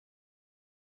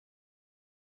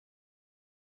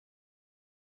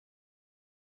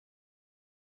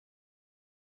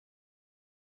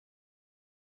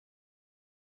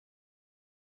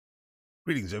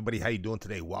Greetings, everybody. How you doing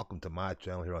today? Welcome to my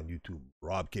channel here on YouTube,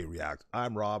 Robk Reacts.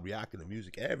 I'm Rob, reacting to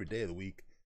music every day of the week.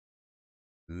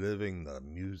 Living the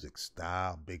music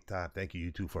style, big time. Thank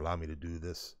you, YouTube, for allowing me to do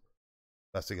this.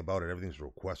 Best thing about it, everything's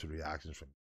requested reactions from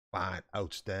fine,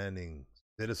 outstanding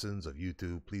citizens of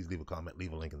YouTube. Please leave a comment,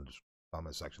 leave a link in the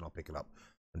comment section. I'll pick it up.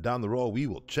 And down the road, we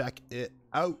will check it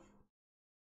out.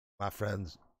 My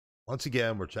friends, once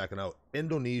again, we're checking out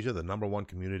Indonesia, the #1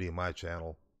 community in my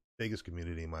channel. Biggest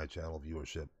community in my channel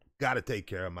viewership. Got to take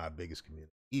care of my biggest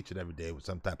community each and every day with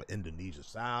some type of Indonesian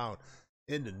sound,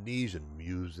 Indonesian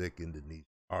music, Indonesian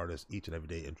artists, each and every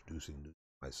day introducing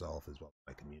myself as well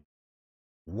as my community.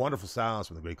 Wonderful sounds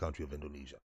from the great country of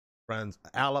Indonesia. Friends,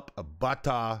 Alip Ba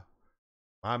Ta,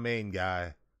 my main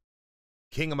guy,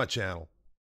 king of my channel,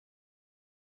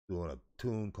 doing a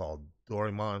tune called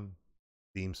Doraemon,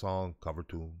 theme song, cover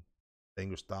tune.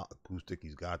 Fingerstyle acoustic.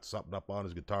 He's got something up on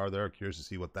his guitar there. Curious to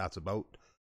see what that's about.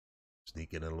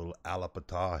 Sneaking in a little Alip Ba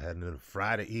Ta, heading into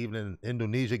Friday evening in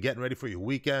Indonesia, getting ready for your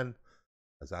weekend.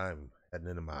 As I'm heading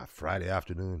into my Friday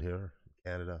afternoon here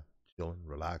in Canada, chilling,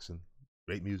 relaxing.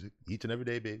 Great music each and every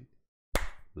day, baby.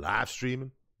 Live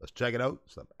streaming. Let's check it out.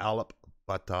 Some Alip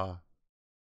Ba Ta,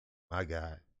 my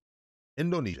guy.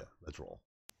 Indonesia. Let's roll.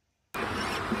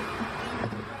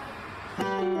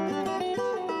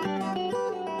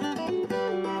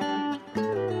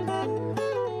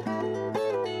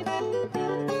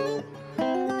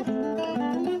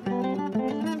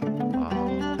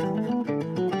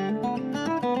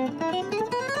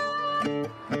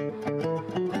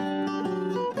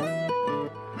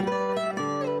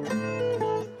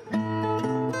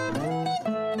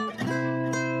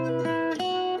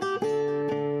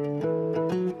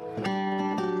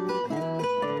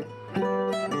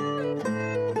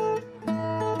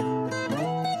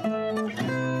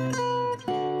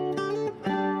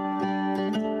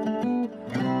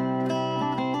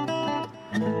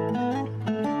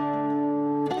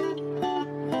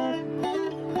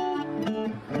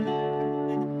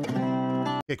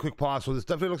 Okay, quick pause. So this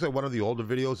definitely looks like one of the older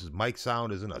videos. His mic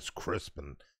sound isn't as crisp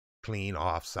and clean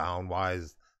off sound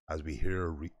wise as we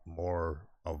hear more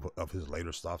of his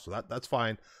later stuff. So that's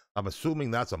fine. I'm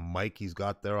assuming that's a mic he's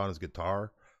got there on his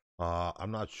guitar.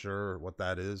 I'm not sure what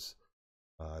that is.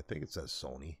 I think it says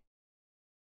Sony.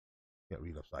 Can't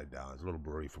read upside down. It's a little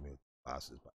blurry for me with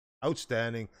glasses, but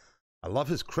outstanding. I love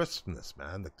his crispness,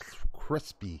 man. The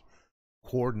crispy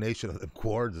coordination of the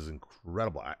chords is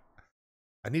incredible.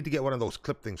 I need to get one of those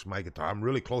clip things for my guitar. I'm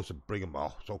really close to bringing,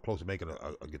 so close to making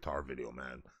a guitar video,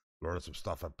 man. Learning some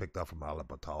stuff I picked up from Alip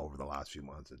Ba Ta over the last few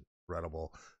months.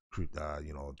 Incredible,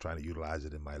 you know, trying to utilize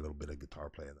it in my little bit of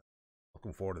guitar playing.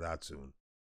 Looking forward to that soon.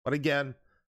 But again,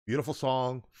 beautiful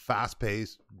song, fast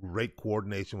paced, great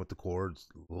coordination with the chords,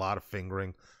 a lot of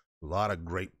fingering, a lot of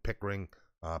great picking,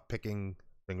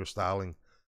 finger styling,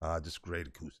 just great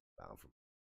acoustic sound.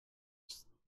 Just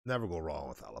never go wrong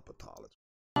with Alip Ba Ta.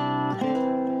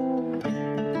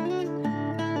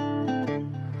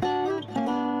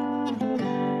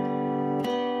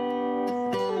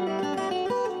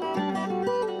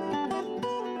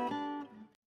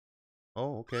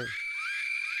 Oh, okay.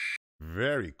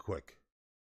 Very quick.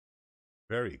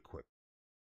 Very quick.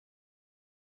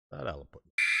 That Alip.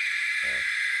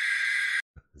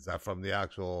 Is that from the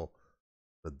actual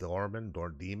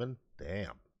Demon?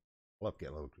 Damn. I love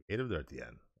getting a little creative there at the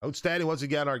end. Outstanding once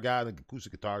again. Our guy, the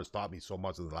acoustic guitar, has taught me so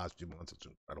much in the last few months. It's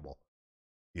incredible.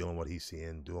 Feeling what he's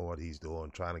seeing, doing what he's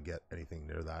doing, trying to get anything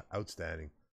near that.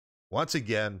 Outstanding. Once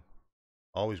again,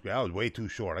 always great. I was way too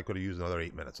short. I could have used another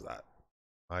 8 minutes of that.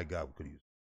 My God, we could have used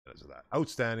 8 minutes of that.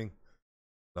 Outstanding.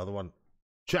 Another one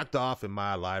checked off in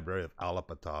my library of Alip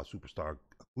Ba Ta superstar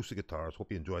acoustic guitars.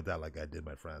 Hope you enjoyed that like I did,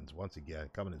 my friends. Once again,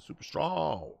 coming in super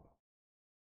strong.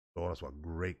 Showing us what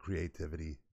great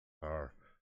creativity our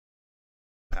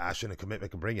passion and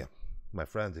commitment can bring you. My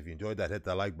friends, if you enjoyed that, hit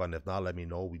that like button. If not, let me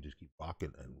know. We just keep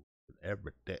rocking and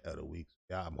every day of the week.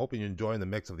 Yeah, I'm hoping you're enjoying the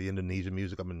mix of the Indonesian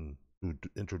music I've been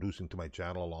introducing to my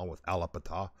channel along with Alip Ba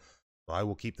Ta. So I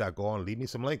will keep that going. Leave me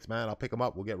some links, man. I'll pick them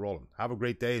up. We'll get rolling. Have a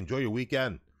great day. Enjoy your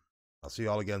weekend. I'll see you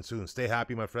all again soon. Stay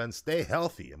happy, my friends. Stay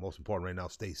healthy. And most important right now,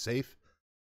 stay safe.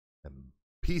 And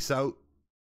peace out.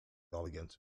 All again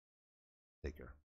soon. Take care.